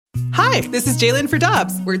Hi, this is Jalen for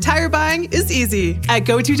Dobbs, where tire buying is easy. At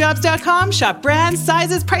GoToDobbs.com, shop brands,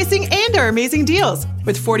 sizes, pricing, and our amazing deals.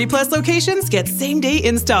 With 40-plus locations, get same-day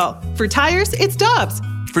install. For tires, it's Dobbs.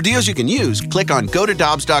 For deals you can use, click on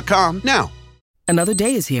GoToDobbs.com now. Another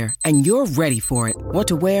day is here, and you're ready for it. What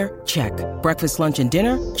to wear? Check. Breakfast, lunch, and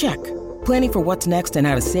dinner? Check. Planning for what's next and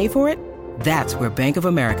how to save for it? That's where Bank of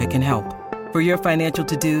America can help. For your financial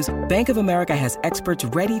to-dos, Bank of America has experts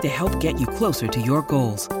ready to help get you closer to your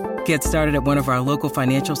goals. Get started at one of our local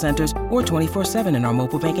financial centers or 24/7 in our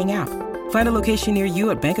mobile banking app. Find a location near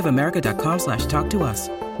you at bankofamerica.com/talktous.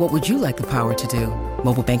 What would you like the power to do?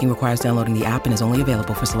 Mobile banking requires downloading the app and is only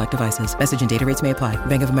available for select devices. Message and data rates may apply.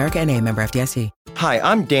 Bank of America N.A., member FDIC. Hi,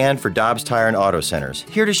 I'm Dan for Dobbs Tire and Auto Centers,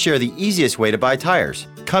 here to share the easiest way to buy tires.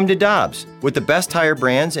 Come to Dobbs. With the best tire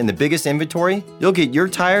brands and the biggest inventory, you'll get your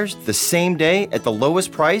tires the same day at the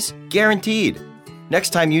lowest price, guaranteed.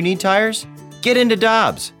 Next time you need tires, get into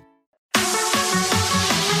Dobbs.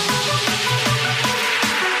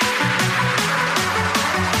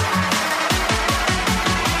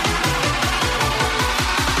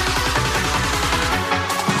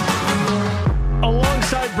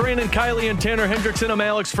 Brandon Kiley and Tanner Hendrickson. I'm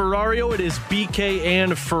Alex Ferrario. It is BK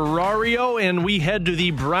and Ferrario, and we head to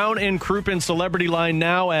the Brown and Crouppen Celebrity Line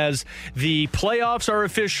now as the playoffs are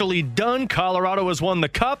officially done. Colorado has won the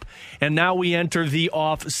Cup, and now we enter the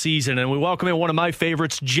off season. And we welcome in one of my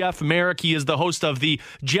favorites, Jeff Marek. He is the host of the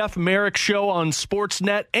Jeff Marek Show on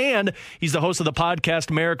Sportsnet, and he's the host of the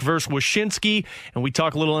podcast Marek vs. Wyshynski. And we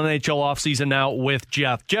talk a little NHL offseason now with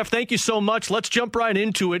Jeff. Jeff, thank you so much. Let's jump right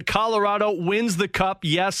into it. Colorado wins the Cup.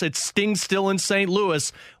 Yes, it stings still in St.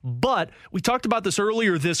 Louis, but we talked about this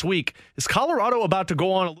earlier this week. Is Colorado about to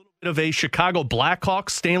go on a little bit of a Chicago Blackhawks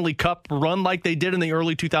Stanley Cup run like they did in the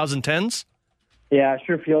early 2010s? Yeah, it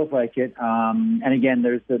sure feels like it. And again,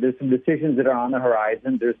 there's some decisions that are on the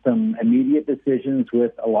horizon. There's some immediate decisions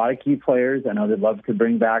with a lot of key players. I know they'd love to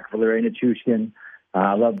bring back Valeri Nichushkin.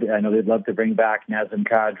 I know they'd love to bring back Nazem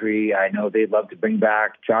Kadri. I know they'd love to bring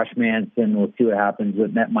back Josh Manson. We'll see what happens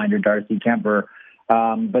with netminder Darcy Kemper.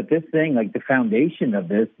 But this thing, like the foundation of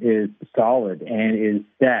this is solid and is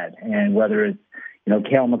set. And whether it's,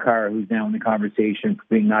 Cale Makar, who's now in the conversation for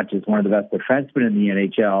being not just one of the best defensemen in the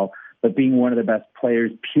NHL, but being one of the best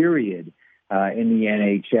players, period, in the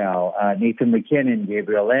NHL. Nathan McKinnon,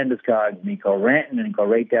 Gabriel Landeskog, Mikko Rantanen, and go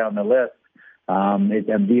right down the list.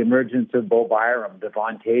 The emergence of Bo Byram,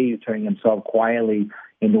 Devon Toews turning himself quietly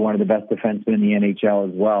into one of the best defensemen in the NHL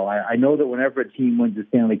as well. I know that whenever a team wins the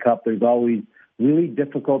Stanley Cup, there's always really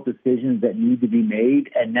difficult decisions that need to be made,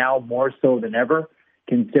 and now more so than ever,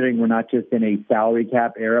 considering we're not just in a salary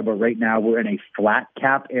cap era, but right now we're in a flat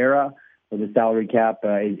cap era where the salary cap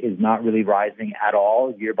is not really rising at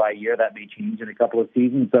all year by year. That may change in a couple of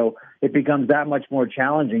seasons, so it becomes that much more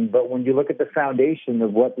challenging. But when you look at the foundation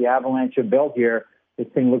of what the Avalanche have built here, this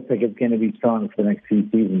thing looks like it's going to be strong for the next few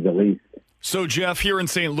seasons at least. So, Jeff, here in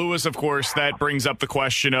St. Louis, of course, that brings up the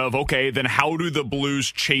question of, okay, then how do the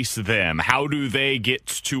Blues chase them? How do they get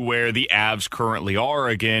to where the Avs currently are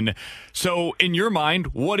again? So, in your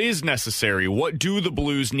mind, what is necessary? What do the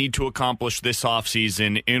Blues need to accomplish this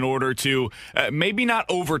offseason in order to maybe not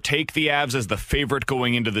overtake the Avs as the favorite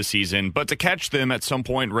going into the season, but to catch them at some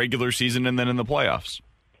point regular season and then in the playoffs?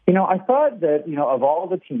 I thought that, of all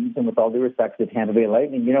the teams, and with all due respect to the Tampa Bay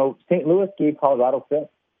Lightning, St. Louis gave Colorado fifth.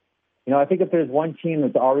 I think if there's one team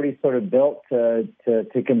that's already sort of built to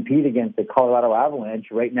compete against the Colorado Avalanche,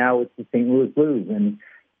 right now it's the St. Louis Blues. And,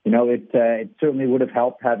 it certainly would have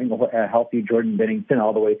helped having a healthy Jordan Binnington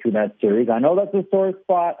all the way through that series. I know that's a sore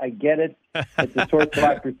spot. I get it. It's a sore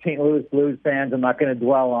spot for St. Louis Blues fans. I'm not going to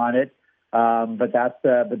dwell on it. But that's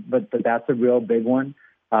a real big one.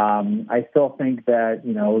 I still think that,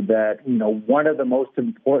 one of the most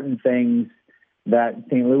important things that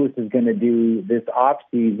St. Louis is going to do this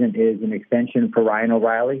offseason is an extension for Ryan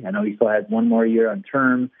O'Reilly. I know he still has one more year on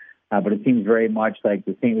term, but it seems very much like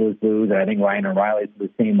the St. Louis Blues, and I think Ryan O'Reilly is of the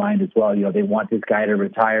same mind as well. They want this guy to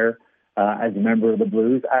retire as a member of the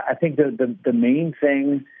Blues. I think the main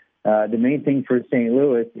thing for St.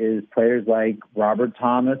 Louis is players like Robert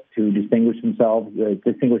Thomas, who distinguished himself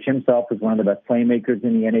as one of the best playmakers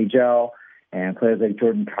in the NHL, and players like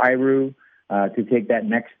Jordan Kyrou, to take that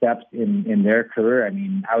next steps in their career. I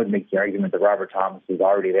mean, I would make the argument that Robert Thomas is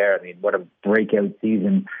already there. I mean, what a breakout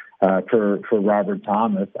season for Robert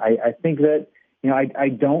Thomas. I think that, I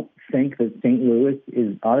don't think that St. Louis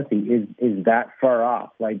is that far off.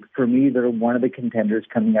 Like, for me, they're one of the contenders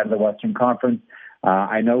coming out of the Western Conference.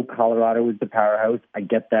 I know Colorado is the powerhouse. I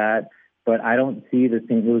get that. But I don't see the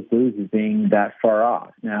St. Louis Blues as being that far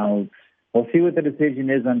off. Now, we'll see what the decision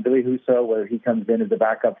is on Billy Husso, whether he comes in as a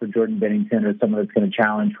backup for Jordan Bennington or someone that's going to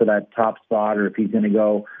challenge for that top spot, or if he's going to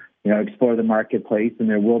go, explore the marketplace. And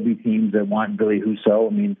there will be teams that want Billy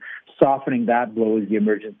Husso. I mean, softening that blow is the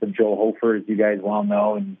emergence of Joe Hofer, as you guys well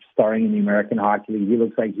know, and starring in the American Hockey League. He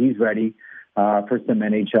looks like he's ready for some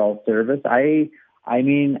NHL service. I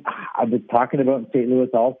mean, I've been talking about St. Louis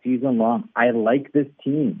all season long. I like this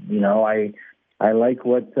team. I like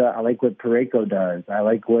what Parayko does. I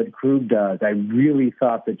like what Krug does. I really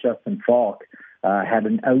thought that Justin Falk had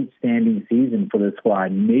an outstanding season for the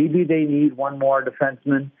squad. Maybe they need one more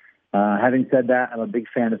defenseman. Having said that, I'm a big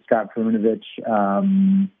fan of Scott Perunovich.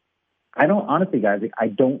 I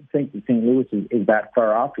don't think that St. Louis is that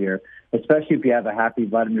far off here, especially if you have a happy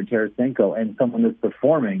Vladimir Tarasenko and someone that's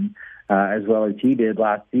performing as well as he did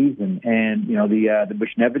last season. And, the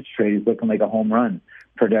Bushnevich trade is looking like a home run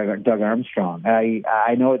for Doug Armstrong.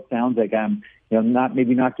 I know it sounds like I'm not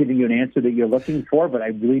giving you an answer that you're looking for, but I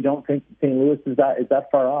really don't think St. Louis is that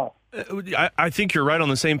far off. I think you're right on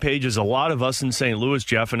the same page as a lot of us in St. Louis,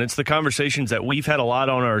 Jeff, and it's the conversations that we've had a lot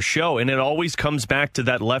on our show, and it always comes back to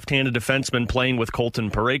that left-handed defenseman playing with Colton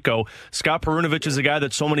Parayko. Scott Perunovich is a guy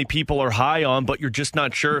that so many people are high on, but you're just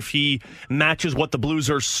not sure if he matches what the Blues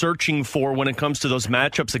are searching for when it comes to those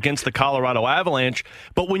matchups against the Colorado Avalanche.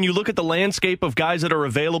 But when you look at the landscape of guys that are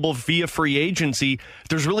available via free agency,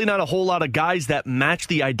 there's really not a whole lot of guys that match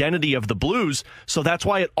the identity of the Blues, so that's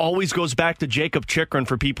why it always goes back to Jacob Chychrun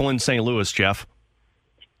for people in St. Louis, Jeff.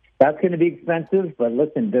 That's going to be expensive, but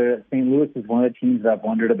listen, St. Louis is one of the teams that I've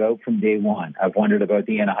wondered about from day one. I've wondered about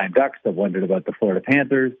the Anaheim Ducks. I've wondered about the Florida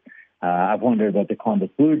Panthers. I've wondered about the Columbus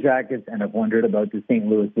Blue Jackets, and I've wondered about the St.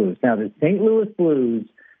 Louis Blues. Now, the St. Louis Blues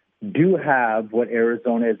do have what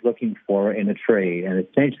Arizona is looking for in a trade, and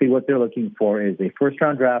essentially what they're looking for is a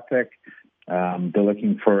first-round draft pick. They're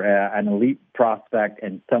looking for an elite prospect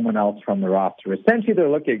and someone else from the roster. Essentially, they're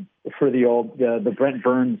looking for the Brent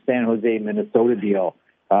Burns San Jose, Minnesota deal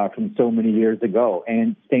from so many years ago.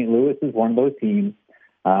 And St. Louis is one of those teams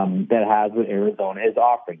that has what Arizona is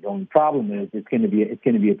offering. The only problem is it's going to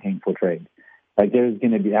be a painful trade. Like there's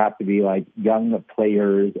going to have to be like young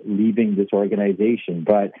players leaving this organization,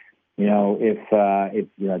 but. It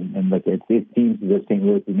seems as if St.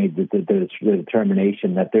 Louis has made the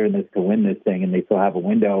determination that they're in this to win this thing, and they still have a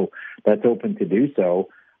window that's open to do so.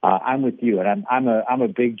 I'm with you, and I'm a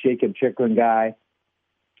big Jacob Chychrun guy.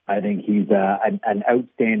 I think he's an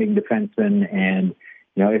outstanding defenseman, and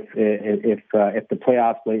if the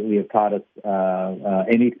playoffs lately have taught us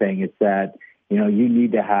anything, it's that you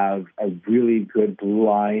need to have a really good blue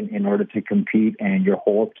line in order to compete, and your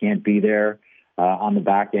holes can't be there. On the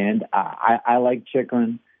back end. I like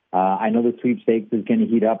Chychrun. I know the sweepstakes is going to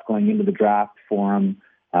heat up going into the draft for him.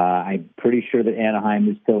 I'm pretty sure that Anaheim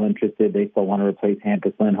is still interested. They still want to replace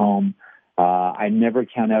Hampus Lindholm. I never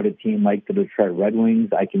count out a team like the Detroit Red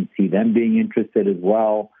Wings. I can see them being interested as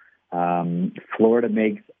well. Florida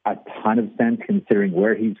makes a ton of sense considering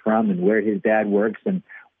where he's from and where his dad works and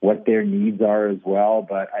what their needs are as well.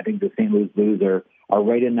 But I think the St. Louis Blues are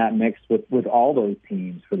right in that mix with all those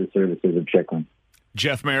teams for the services of Chychrun.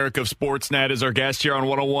 Jeff Merrick of Sportsnet is our guest here on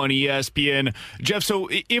 101 ESPN. Jeff, so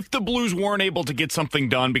if the Blues weren't able to get something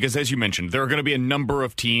done, because as you mentioned, there are going to be a number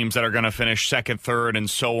of teams that are going to finish second, third, and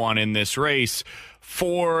so on in this race,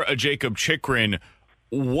 for a Jacob Chychrun,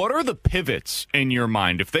 what are the pivots in your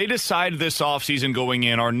mind? If they decide this offseason going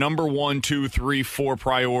in, our number 1, 2, 3, 4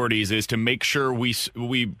 priorities is to make sure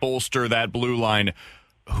we bolster that blue line,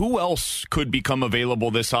 who else could become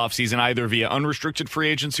available this offseason, either via unrestricted free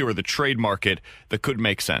agency or the trade market, that could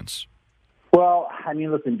make sense? Well, I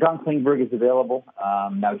mean, listen, John Klingberg is available.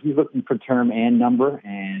 Now, he's looking for term and number,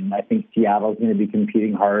 and I think Seattle's going to be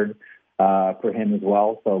competing hard for him as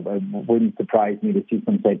well. So it wouldn't surprise me to see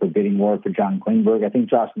some type of bidding war for John Klingberg. I think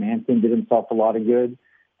Josh Manson did himself a lot of good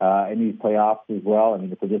in these playoffs as well. I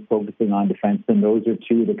mean, if we're just focusing on defensemen, those are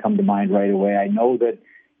two that come to mind right away. I know that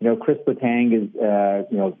Chris Letang is,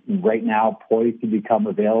 right now poised to become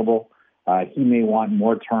available. He may want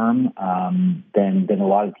more term than a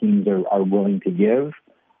lot of teams are willing to give.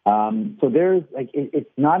 So there's it's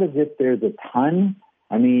not as if there's a ton.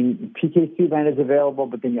 I mean, PK Subban is available,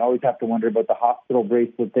 but then you always have to wonder about the hospital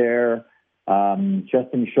bracelet there.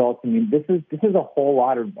 Justin Schultz. I mean, this is a whole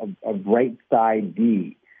lot of right side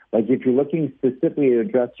D. Like if you're looking specifically to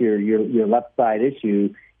address your left side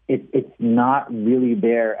issue. It's not really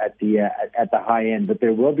there at the high end, but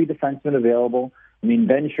there will be defensemen available. I mean,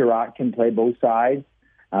 Ben Sherratt can play both sides.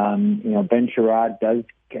 Ben Sherratt does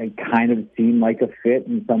kind of seem like a fit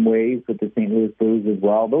in some ways with the St. Louis Blues as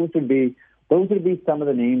well. Those would be some of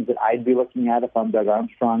the names that I'd be looking at if I'm Doug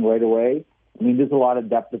Armstrong right away. I mean, there's a lot of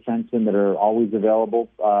depth defensemen that are always available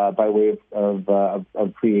by way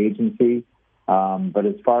of free agency. But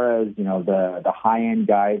as far as, the high-end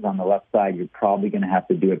guys on the left side, you're probably going to have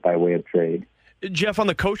to do it by way of trade. Jeff, on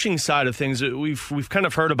the coaching side of things, we've kind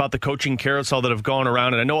of heard about the coaching carousel that have gone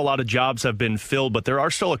around, and I know a lot of jobs have been filled, but there are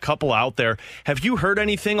still a couple out there. Have you heard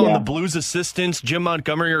anything on the Blues assistants, Jim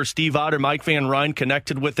Montgomery or Steve Ott or Mike Van Ryn,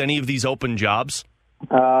 connected with any of these open jobs?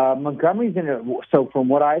 Montgomery's in it. So from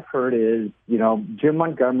what I've heard is, Jim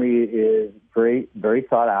Montgomery is very, very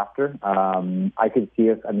sought after. I could see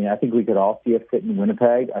I think we could all see a fit in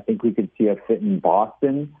Winnipeg. I think we could see a fit in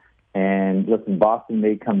Boston. And listen, Boston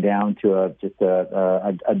may come down to a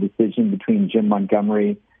decision between Jim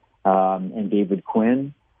Montgomery and David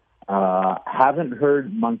Quinn. Haven't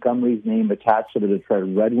heard Montgomery's name attached to the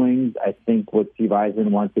Detroit Red Wings. I think what Steve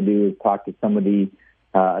Eisen wants to do is talk to some of the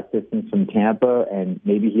assistants from Tampa, and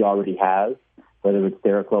maybe he already has, whether it's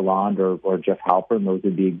Derek Lalonde or Jeff Halpern. Those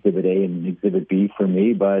would be Exhibit A and Exhibit B for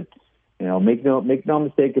me. But make no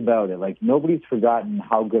mistake about it. Like, nobody's forgotten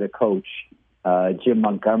how good a coach Jim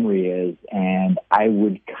Montgomery is, and I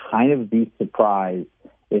would kind of be surprised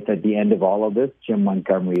if at the end of all of this, Jim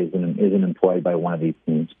Montgomery isn't employed by one of these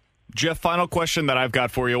teams. Jeff, final question that I've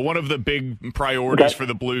got for you. One of the big priorities for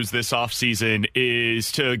the Blues this offseason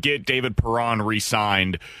is to get David Perron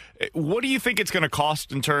re-signed. What do you think it's going to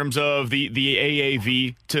cost in terms of the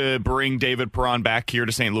AAV to bring David Perron back here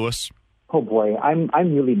to St. Louis? Oh boy, I'm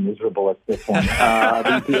really miserable at this one.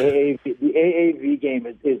 The AAV game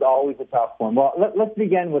is always a tough one. Well, let's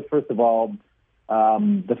begin with, first of all,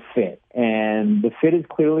 the fit, and the fit is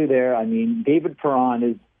clearly there. I mean, David Perron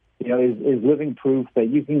is living proof that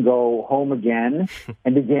you can go home again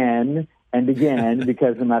and again and again,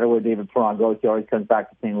 because no matter where David Perron goes, he always comes back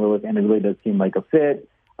to St. Louis, and it really does seem like a fit.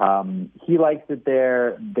 He likes it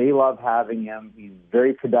there. They love having him. He's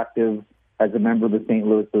very productive as a member of the St.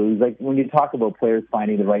 Louis Blues. Like, when you talk about players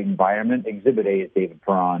finding the right environment, Exhibit A is David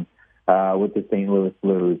Perron with the St. Louis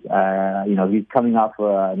Blues. He's coming off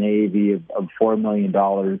an AAV of $4 million.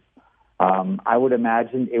 I would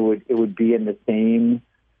imagine it would be in the same.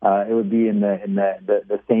 It would be in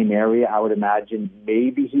the same area. I would imagine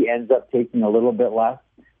maybe he ends up taking a little bit less.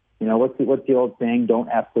 What's the old saying? Don't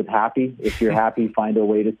F with happy. If you're happy, find a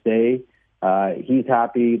way to stay. He's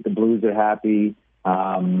happy. The Blues are happy.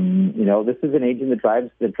 This is an agent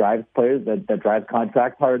that drives players, that drives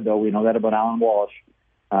contracts hard, though. We know that about Alan Walsh.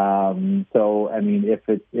 So, I mean, if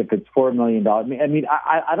it's $4 million,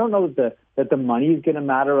 I don't know that the money is going to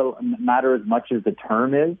matter as much as the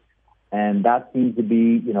term is. And that seems to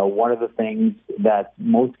be, one of the things that's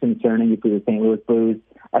most concerning for the St. Louis Blues.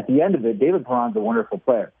 At the end of it, David Perron's a wonderful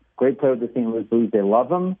player. Great player with the St. Louis Blues. They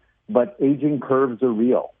love him, but aging curves are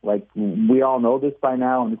real. Like, we all know this by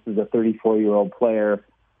now, and this is a 34-year-old player.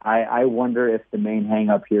 I wonder if the main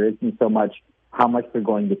hang-up here isn't so much how much they're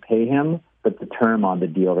going to pay him, but the term on the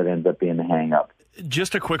deal that ends up being the hang-up.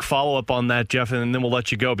 Just a quick follow-up on that, Jeff, and then we'll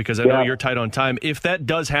let you go because I know you're tight on time. If that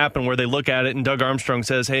does happen where they look at it and Doug Armstrong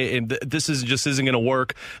says, hey, this isn't going to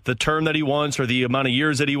work, the term that he wants or the amount of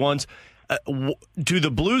years that he wants, do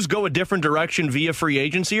the Blues go a different direction via free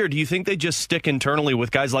agency, or do you think they just stick internally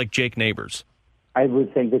with guys like Jake Neighbors? I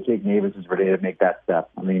would think that Jake Neighbors is ready to make that step.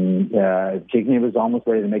 I mean, Jake Neighbors is almost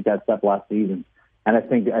ready to make that step last season. And I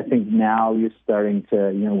think now you're starting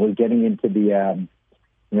to, we're getting into the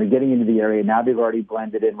area. Now they've already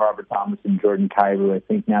blended in Robert Thomas and Jordan Kyrou. I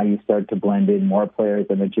think now you start to blend in more players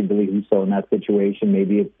than Billy Husso in that situation.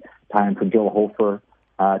 Maybe it's time for Joe Hofer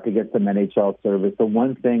to get some NHL service. The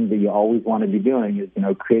one thing that you always want to be doing is,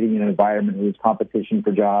 creating an environment where there's competition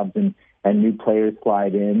for jobs and new players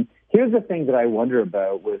slide in. Here's the thing that I wonder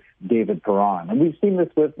about with David Perron, and we've seen this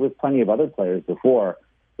with plenty of other players before.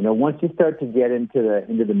 Once you start to get into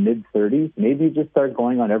the mid-30s, maybe you just start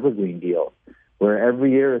going on evergreen deals, where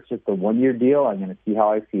every year it's just a one-year deal. I'm going to see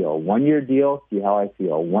how I feel. 1 year deal, see how I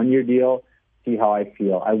feel. 1 year deal, see how I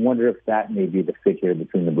feel. I wonder if that may be the fit here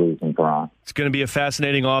between the Blues and Perron. It's going to be a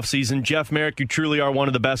fascinating offseason. Jeff Marek, you truly are one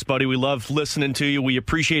of the best, buddy. We love listening to you. We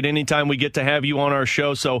appreciate any time we get to have you on our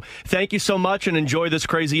show. So thank you so much and enjoy this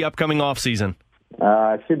crazy upcoming offseason.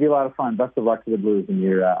 It should be a lot of fun. Best of luck to the Blues and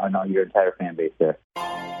your entire fan base there.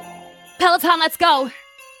 Peloton, let's go.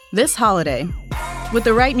 This holiday, with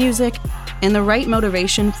the right music and the right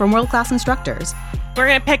motivation from world-class instructors, we're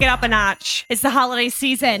going to pick it up a notch. It's the holiday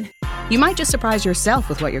season. You might just surprise yourself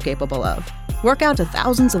with what you're capable of. Work out to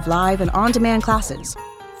thousands of live and on-demand classes,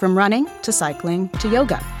 from running to cycling to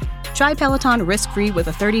yoga. Try Peloton risk-free with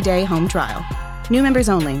a 30-day home trial. New members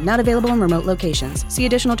only, not available in remote locations. See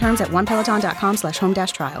additional terms at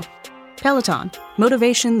onepeloton.com/home-trial. Peloton,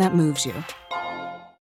 motivation that moves you.